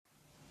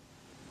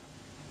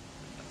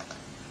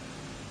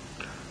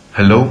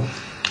Hello,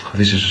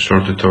 this is a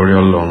short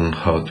tutorial on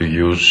how to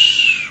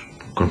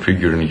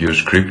configure and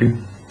use cree.py.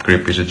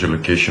 cree.py is a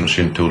geolocation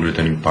OSINT tool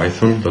written in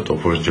Python that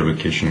offers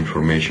geolocation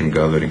information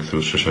gathering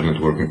through social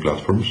networking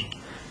platforms.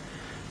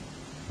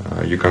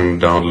 You can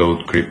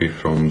download cree.py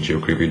from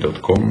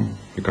cree.py.com.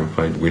 You can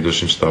find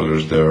Windows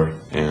installers there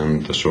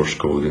and the source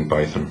code in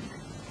Python.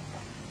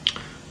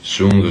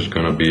 Soon there's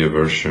going to be a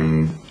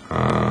version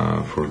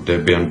for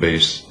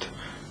Debian-based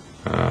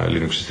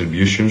Linux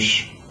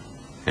distributions.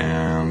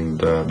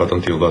 But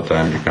until that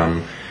time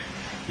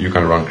you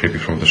can run cree.py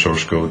from the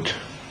source code.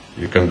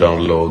 You can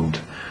download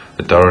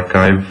the tar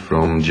archive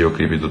from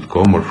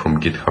cree.py.com or from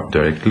GitHub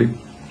directly,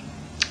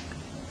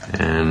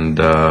 and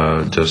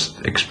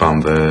just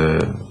expand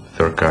the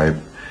archive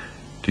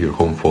to your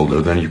home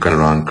folder. Then you can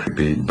run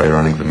cree.py by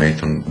running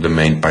the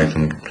main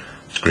Python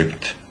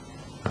script,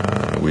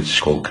 which is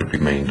called cree.py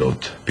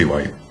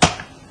main.py.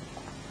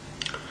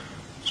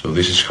 So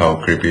this is how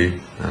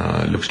cree.py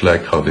looks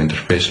like, how the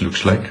interface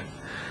looks like.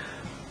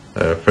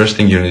 First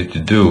thing you need to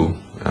do,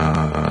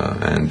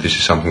 and this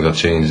is something that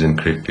changed in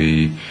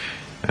cree.py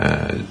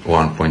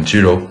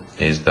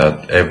 1.0, is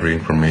that every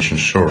information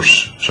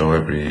source, so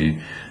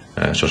every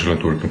social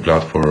networking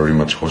platform or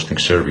image hosting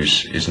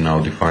service, is now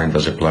defined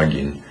as a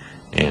plugin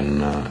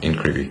in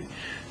cree.py.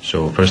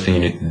 So first thing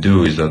you need to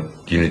do is that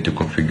you need to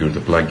configure the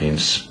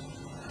plugins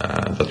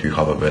that you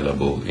have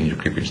available in your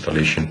cree.py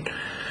installation.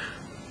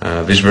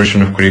 This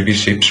version of cree.py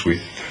ships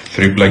with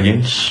 3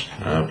 plugins,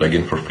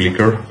 plugin for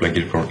Flickr,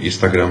 plugin for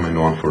Instagram, and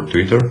one for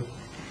Twitter.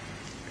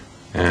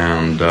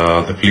 And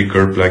the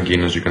Flickr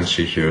plugin, as you can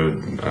see here,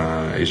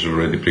 is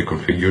already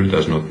pre-configured,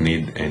 does not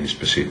need any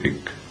specific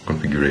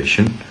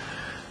configuration.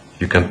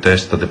 You can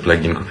test that the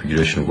plugin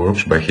configuration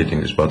works by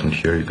hitting this button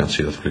here. You can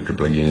see that Flickr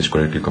plugin is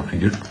correctly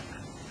configured.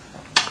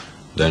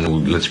 Then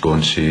let's go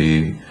and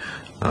see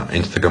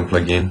Instagram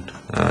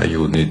plugin.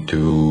 You will need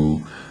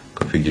to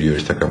configure your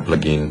Instagram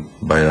plugin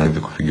by running the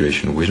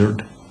configuration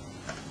wizard.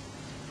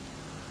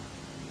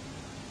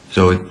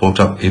 So it pops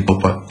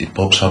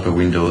up a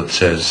window that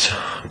says,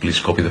 please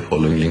copy the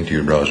following link to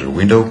your browser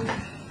window.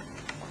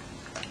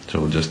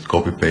 So just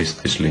copy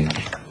paste this link,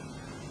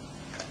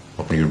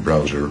 open your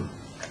browser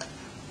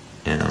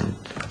and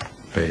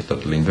paste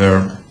that link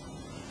there.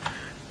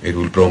 It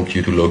will prompt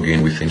you to log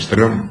in with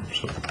Instagram,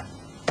 so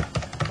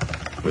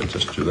let's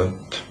just do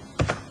that.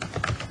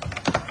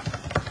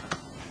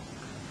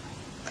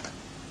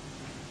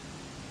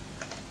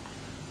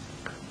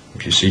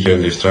 If you see here in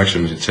the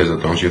instructions, it says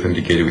that once you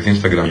authenticate with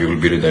Instagram, you will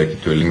be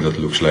redirected to a link that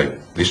looks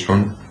like this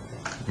one.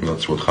 And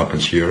that's what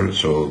happens here.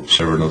 So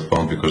server not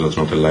found, because that's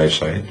not a live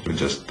site. It's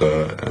just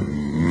a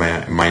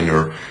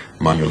minor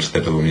manual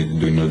step that we need to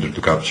do in order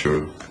to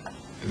capture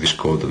this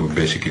code that we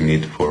basically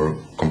need for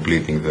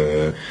completing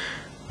the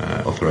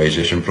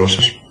authorization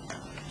process.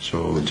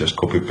 So just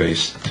copy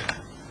paste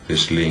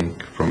this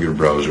link from your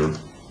browser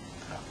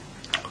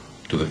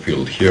to the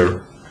field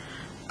here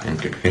and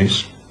click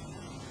finish.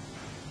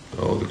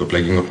 So the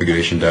plugin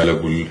configuration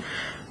dialog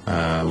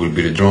will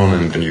be redrawn,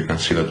 and then you can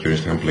see that your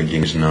Instagram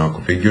plugin is now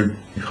configured.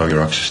 You have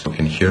your access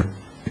token here.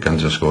 You can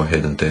just go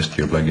ahead and test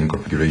your plugin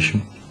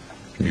configuration.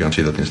 You can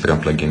see that the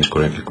Instagram plugin is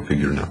correctly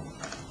configured now.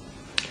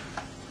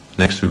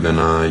 Next, we're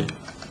gonna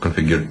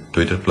configure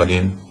Twitter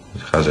plugin.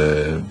 It has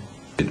a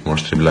bit more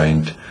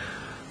streamlined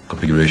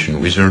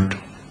configuration wizard.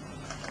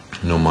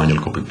 No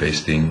manual copy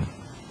pasting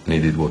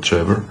needed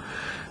whatsoever.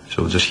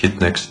 So just hit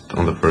next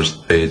on the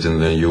first page, and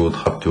then you would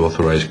have to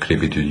authorize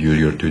cree.py to use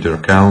your Twitter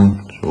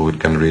account, so it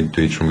can read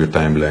tweets from your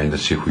timeline and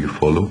see who you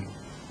follow.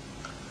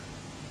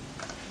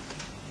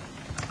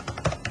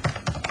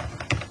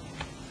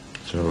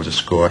 So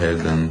just go ahead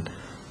and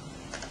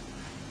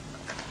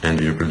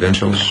enter your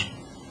credentials,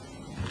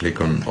 click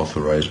on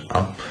authorize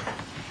app.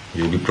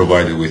 You'll be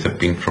provided with a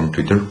pin from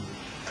Twitter.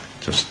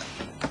 Just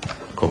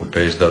copy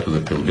paste that to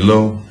the field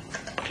below,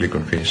 click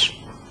on finish.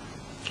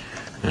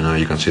 And now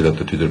you can see that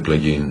the Twitter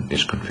plugin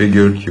is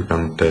configured. You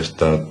can test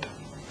that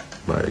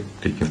by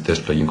clicking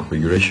test plugin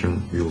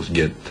configuration. You will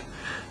get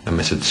a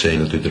message saying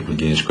the Twitter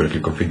plugin is correctly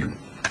configured.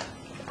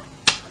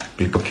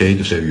 Click OK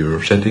to save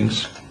your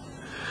settings.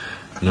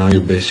 Now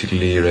you're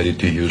basically ready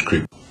to use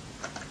cree.py.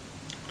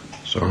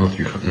 So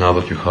now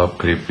that you have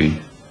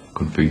cree.py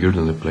configured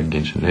and the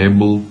plugins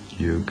enabled,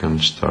 you can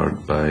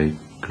start by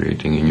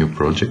creating a new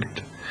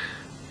project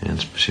and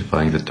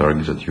specifying the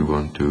targets that you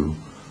want to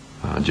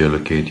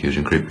geolocate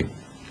using cree.py.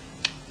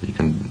 You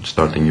can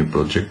start a new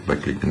project by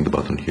clicking the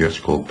button here.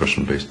 It's called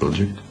person-based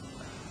project,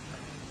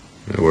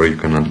 where you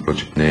can add the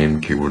project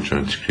name, keywords,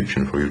 and a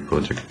description for your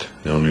project.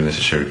 The only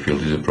necessary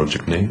field is a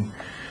project name.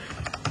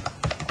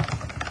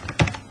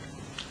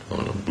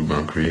 We're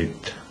going to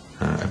create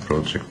a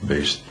project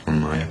based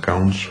on my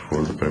accounts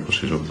for the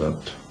purposes of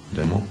that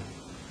demo.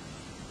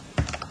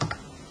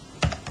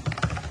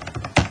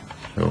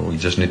 So we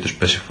just need to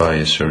specify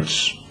a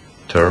search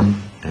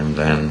term and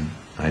then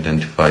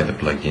identify the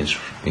plugins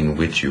in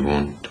which you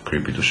want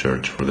cree.py to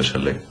search for the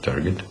select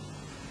target.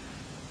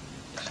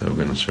 So we're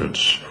going to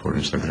search for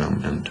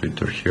Instagram and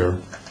Twitter here.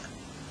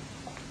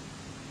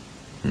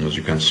 And as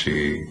you can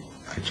see,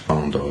 it's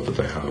found out that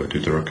I have a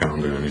Twitter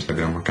account and an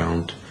Instagram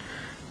account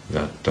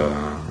that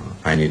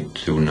I need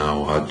to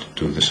now add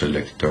to the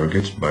selected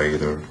targets by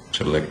either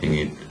selecting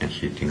it and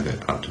hitting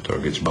the Add to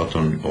Targets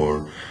button,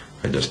 or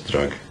I just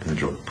drag and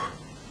drop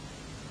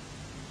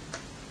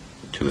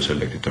to the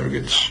selected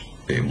targets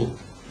table.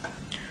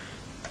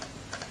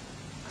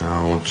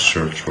 Now I want to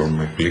search for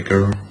my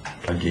Flickr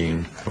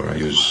plugin, where I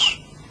use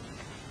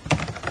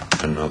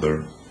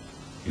another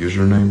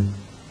username.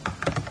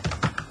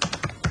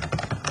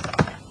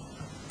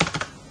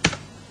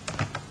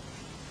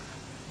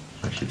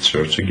 I hit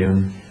search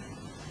again.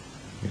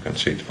 You can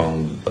see it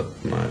found that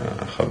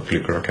I have a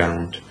Flickr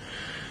account,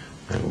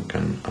 and we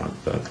can add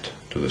that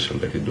to the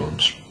selected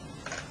ones.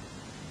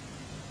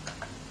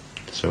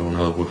 So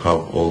now that we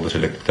have all the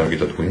selected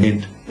targets that we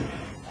need,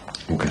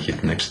 we can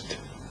hit next,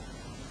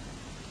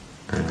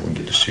 and we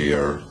get to see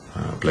our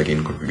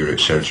plugin configure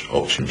search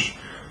options.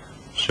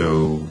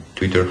 So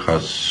Twitter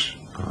has,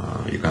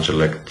 you can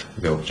select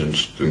the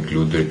options to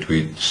include the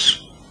tweets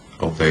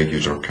of the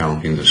user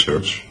account in the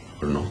search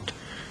or not.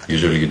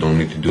 Usually you don't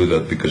need to do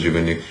that, because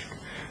even if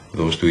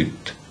those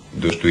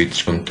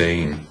tweets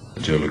contain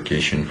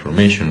geolocation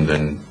information,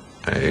 then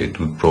it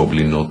would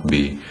probably not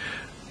be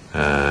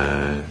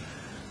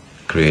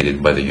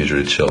created by the user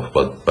itself,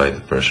 but by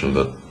the person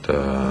that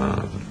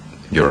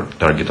your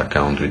target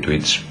account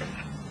retweets.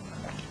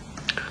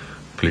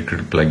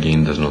 Flickr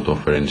plugin does not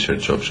offer any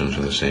search options,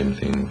 and the same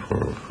thing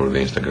for the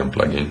Instagram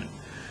plugin.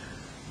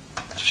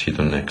 Just hit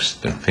on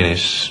next and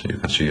finish. You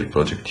can see your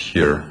project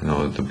here.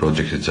 Now that the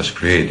project is just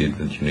created,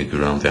 that you need to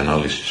run the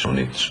analysis on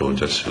it. So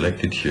just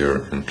select it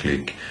here and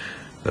click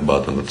the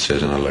button that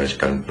says Analyze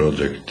Current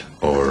Project,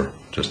 or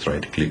just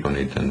right click on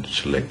it and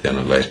select the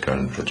Analyze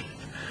Current Project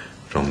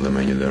from the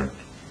menu there.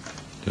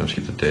 Just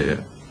hit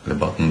the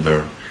button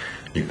there.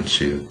 You can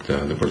see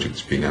that the project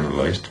is being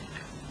analyzed.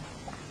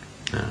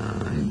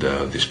 And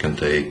this can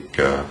take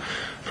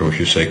from a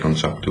few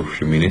seconds up to a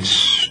few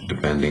minutes,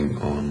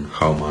 depending on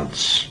how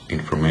much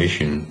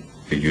information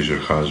the user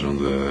has on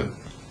the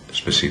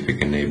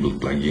specific enabled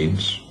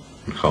plugins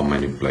and how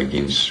many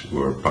plugins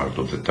were part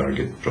of the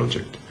target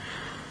project.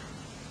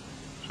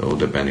 So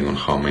depending on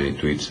how many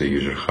tweets the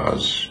user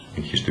has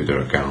in his Twitter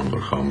account, or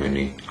how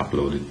many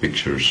uploaded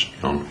pictures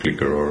on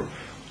Flickr or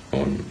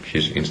on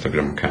his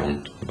Instagram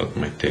account, that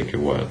might take a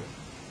while.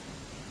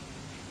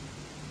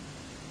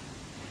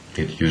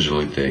 It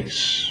usually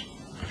takes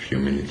a few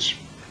minutes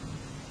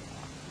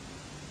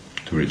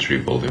to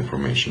retrieve all the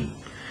information.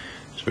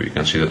 So you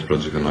can see that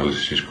project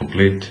analysis is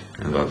complete,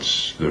 and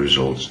that's the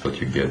results that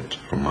you get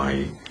from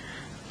my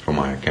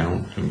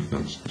account. And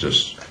let's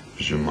just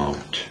zoom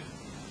out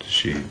to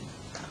see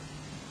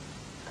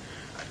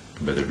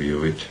a better view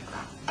of it.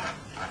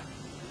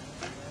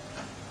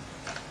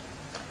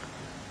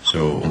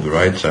 So on the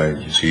right side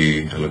you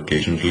see a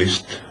locations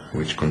list,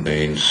 which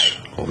contains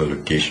all the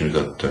locations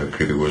that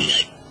cree.py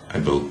was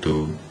able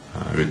to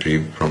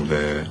retrieve from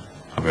the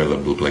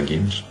available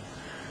plugins.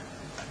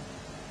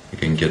 You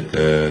can get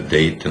the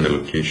date and the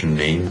location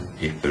name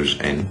if there's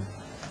any.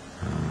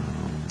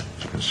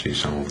 As you can see,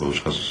 some of those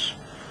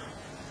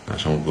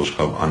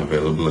have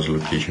unavailable as a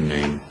location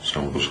name,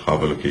 some of those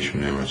have a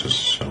location name, and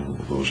just some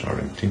of those are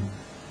empty.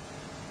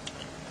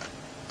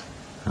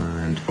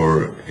 And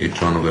for each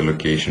one of the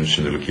locations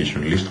in the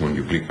location list, when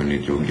you click on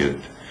it, you'll get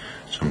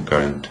some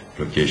current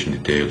location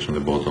details on the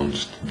bottom,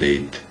 just the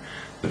date,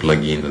 the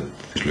plugin that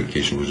this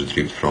location was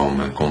retrieved from,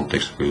 and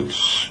context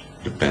fields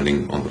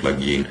depending on the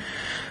plugin.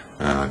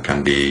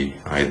 Can be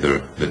either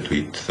the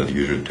tweet that the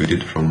user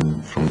tweeted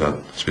from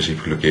that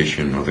specific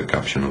location, or the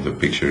caption of the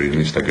picture in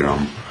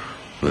Instagram,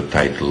 or the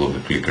title of the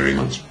Flickr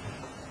image.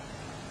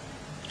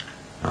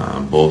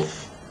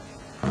 Both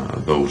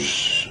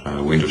those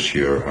windows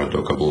here are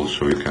dockable,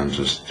 so you can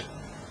just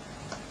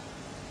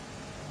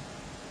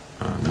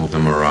move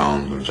them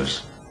around or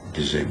just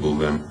disable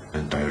them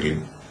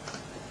entirely.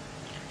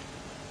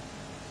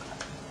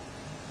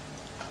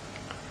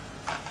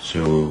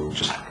 So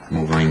just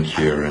move in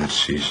here and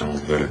see some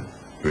of the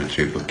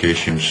retrieved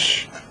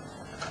locations.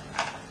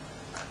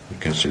 You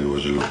can see there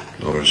was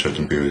over a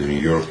certain period in New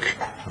York.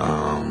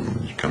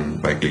 You can,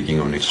 by clicking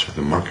on each of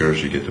the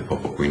markers, you get a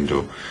pop-up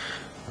window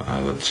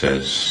that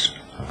says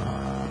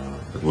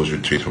that was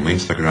retrieved from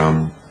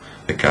Instagram,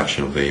 the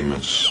caption of the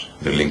image,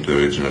 the link to the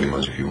original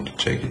image if you want to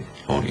check it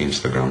on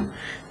Instagram,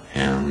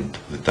 and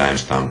the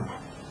timestamp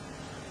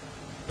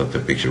that the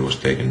picture was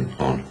taken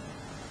on.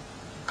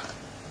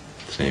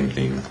 Same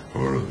thing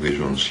for these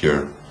ones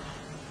here.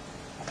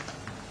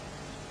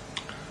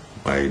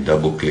 By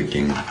double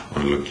clicking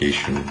on a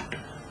location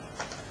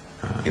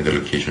in the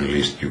location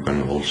list, you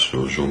can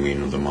also zoom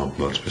in on the map of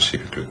that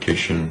specific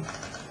location.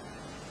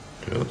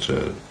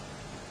 So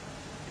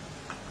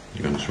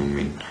you can zoom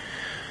in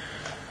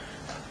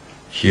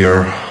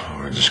here,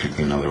 or just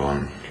clicking another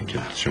one, you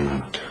get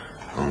zoomed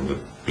on the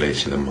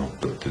place in the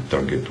map that the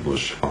target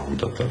was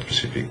found at that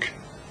specific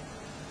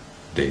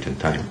date and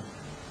time.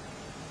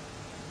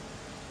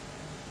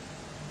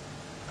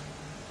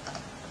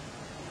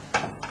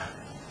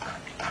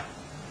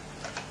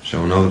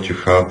 So now that you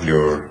have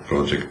your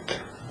project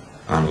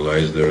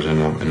analyze, there's a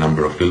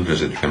number of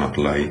filters that you can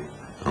apply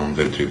on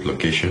the retrieved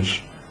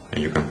locations,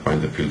 and you can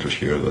find the filters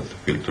here that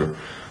filter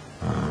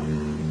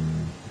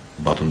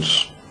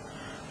buttons.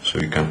 So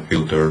you can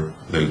filter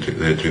the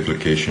retrieved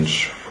locations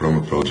from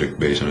a project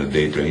based on a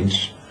date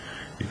range.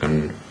 You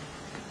can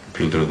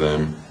filter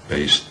them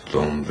based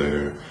on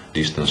their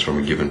distance from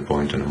a given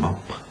point on a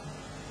map.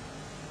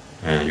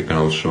 And you can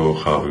also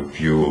have a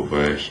view of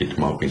a heat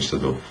map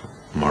instead of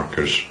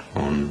markers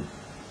on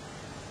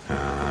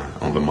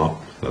the map.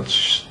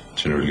 That's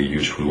generally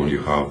useful when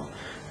you have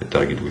a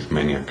target with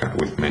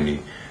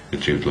many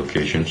retrieved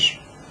locations.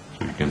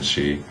 So you can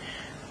see,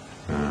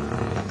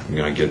 you're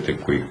gonna get a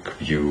quick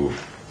view of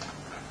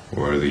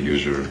where the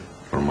user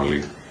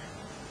normally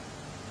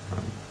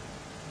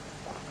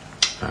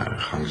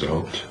hangs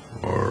out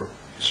or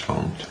is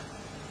found.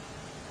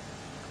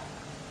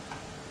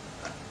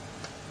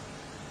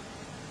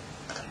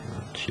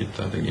 Let's hit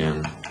that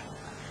again,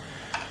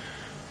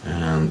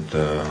 and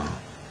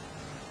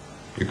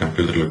you can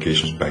filter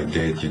locations by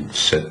date. You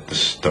set the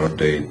start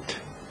date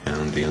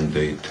and the end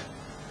date.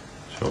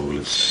 So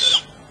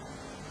let's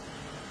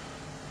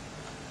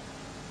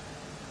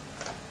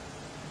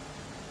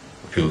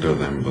filter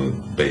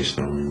them based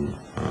on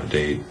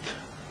date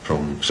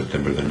from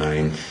September the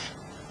 9th,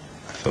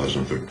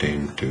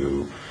 2013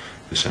 to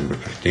December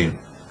 15,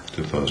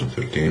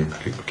 2013.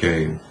 Click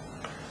OK.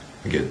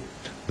 You get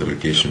the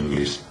location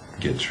list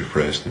gets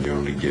refreshed, and you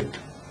only get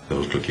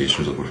those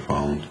locations that were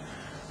found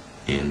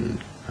in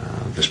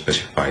the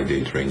specified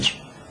date range.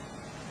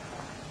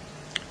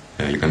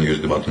 You can use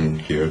the button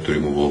here to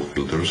remove all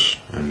filters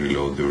and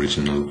reload the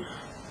original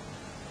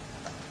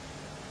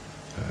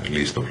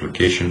list of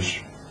locations.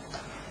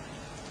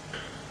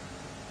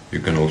 You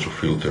can also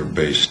filter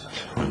based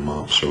on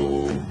map,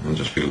 so I'll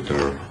just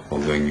filter all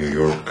the New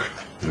York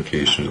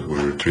locations that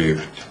were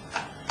retrieved.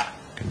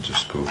 You can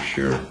just go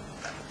here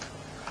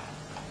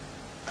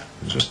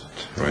and just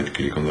right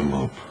click on the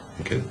map,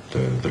 get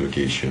the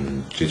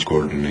location, its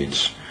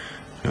coordinates,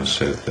 and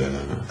set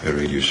a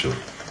radius of,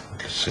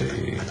 let's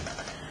say,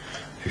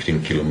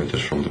 15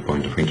 kilometers from the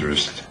point of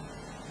interest,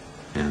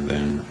 and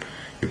then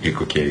you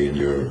click OK, and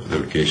the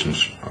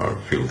locations are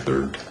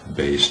filtered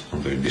based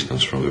on their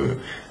distance from the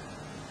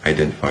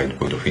identified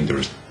point of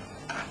interest.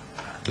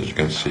 As you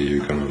can see,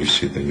 you can only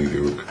see the New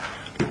York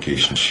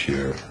locations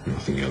here,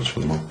 nothing else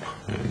on the map,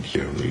 and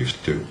here on the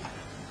list too.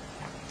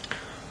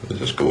 Let's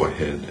just go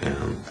ahead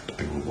and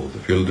remove all the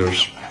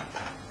filters.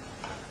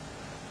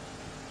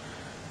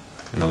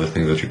 Another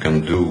thing that you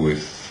can do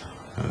with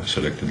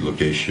selected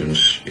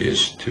locations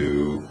is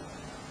to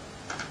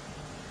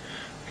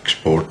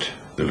export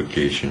the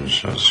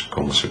locations as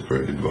comma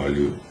separated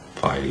value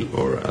file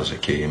or as a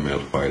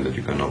KML file that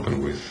you can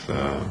open with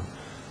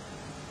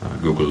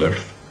Google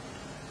Earth.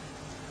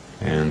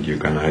 And you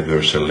can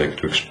either select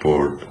to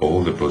export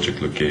all the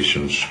project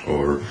locations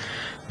or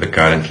the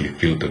currently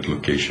filtered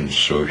locations.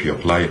 So if you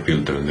apply a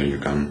filter, and then you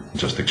can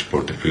just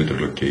export the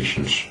filtered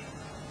locations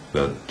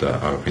that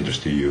are of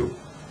interest to you,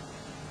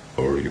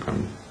 or you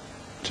can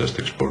just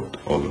export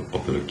all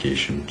of the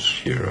locations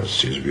here as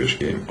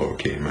CSV or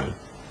KML.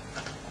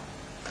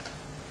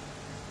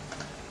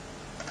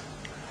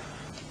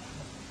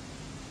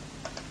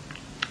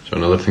 So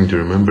another thing to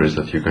remember is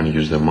that you can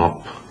use the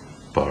map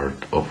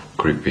part of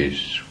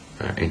cree.py's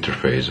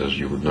interface as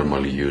you would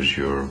normally use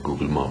your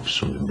Google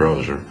Maps on the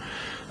browser.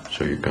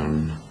 So you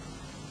can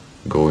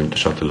go into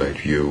satellite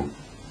view,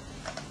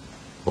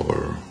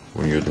 or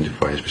when you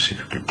identify a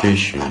specific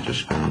location, you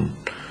just can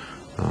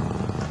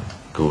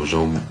go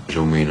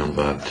zoom in on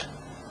that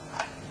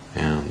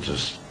and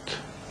just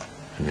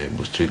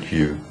enable street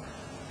view,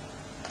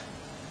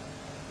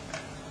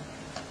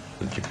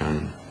 so that you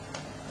can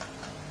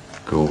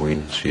go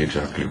in, see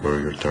exactly where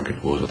your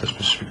target was at a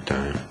specific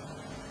time,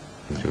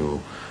 and do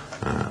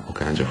all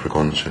kinds of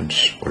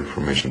reconnaissance or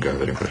information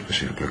gathering for a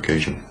specific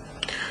location.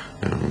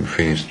 And when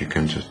finished, you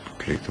can just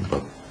click the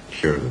button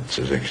here that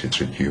says exit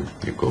street view.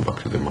 You go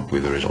back to the map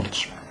with the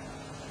results.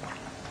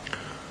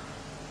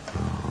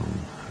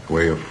 A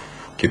way of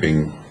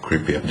keeping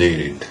cree.py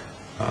updated.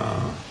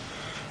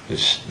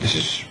 This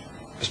is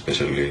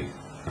especially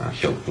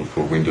helpful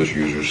for Windows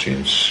users,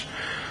 since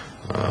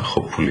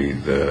hopefully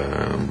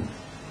the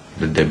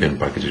Debian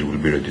packages will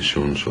be ready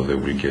soon, so they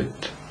will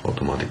get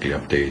automatically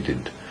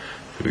updated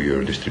through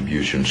your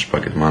distribution's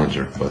packet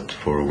manager. But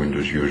for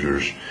Windows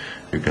users,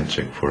 you can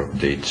check for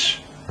updates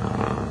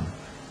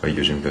by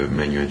using the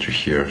menu entry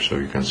here. So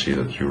you can see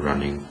that you're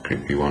running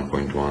cree.py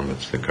 1.1.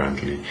 That's the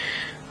currently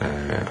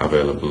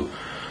available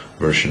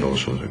version.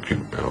 Also,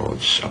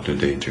 it's up to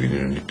date, so you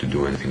don't need to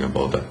do anything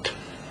about that.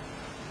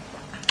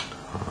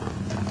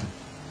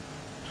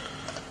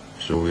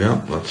 So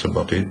yeah, that's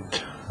about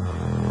it.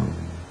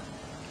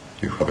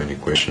 If you have any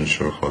questions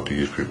or how to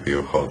use cree.py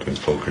or how to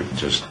install cree.py,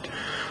 just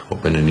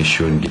open an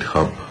issue in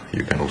GitHub.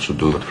 You can also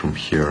do that from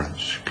here.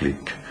 Just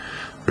click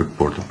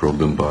report a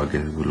problem bug,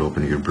 and it will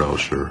open your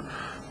browser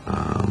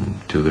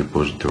to the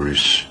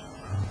repository's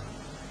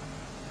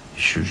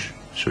issues.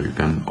 So you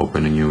can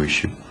open a new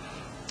issue.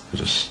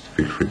 Just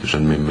feel free to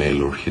send me a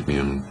mail or hit me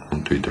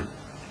on Twitter.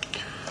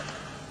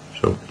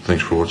 So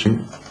thanks for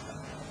watching.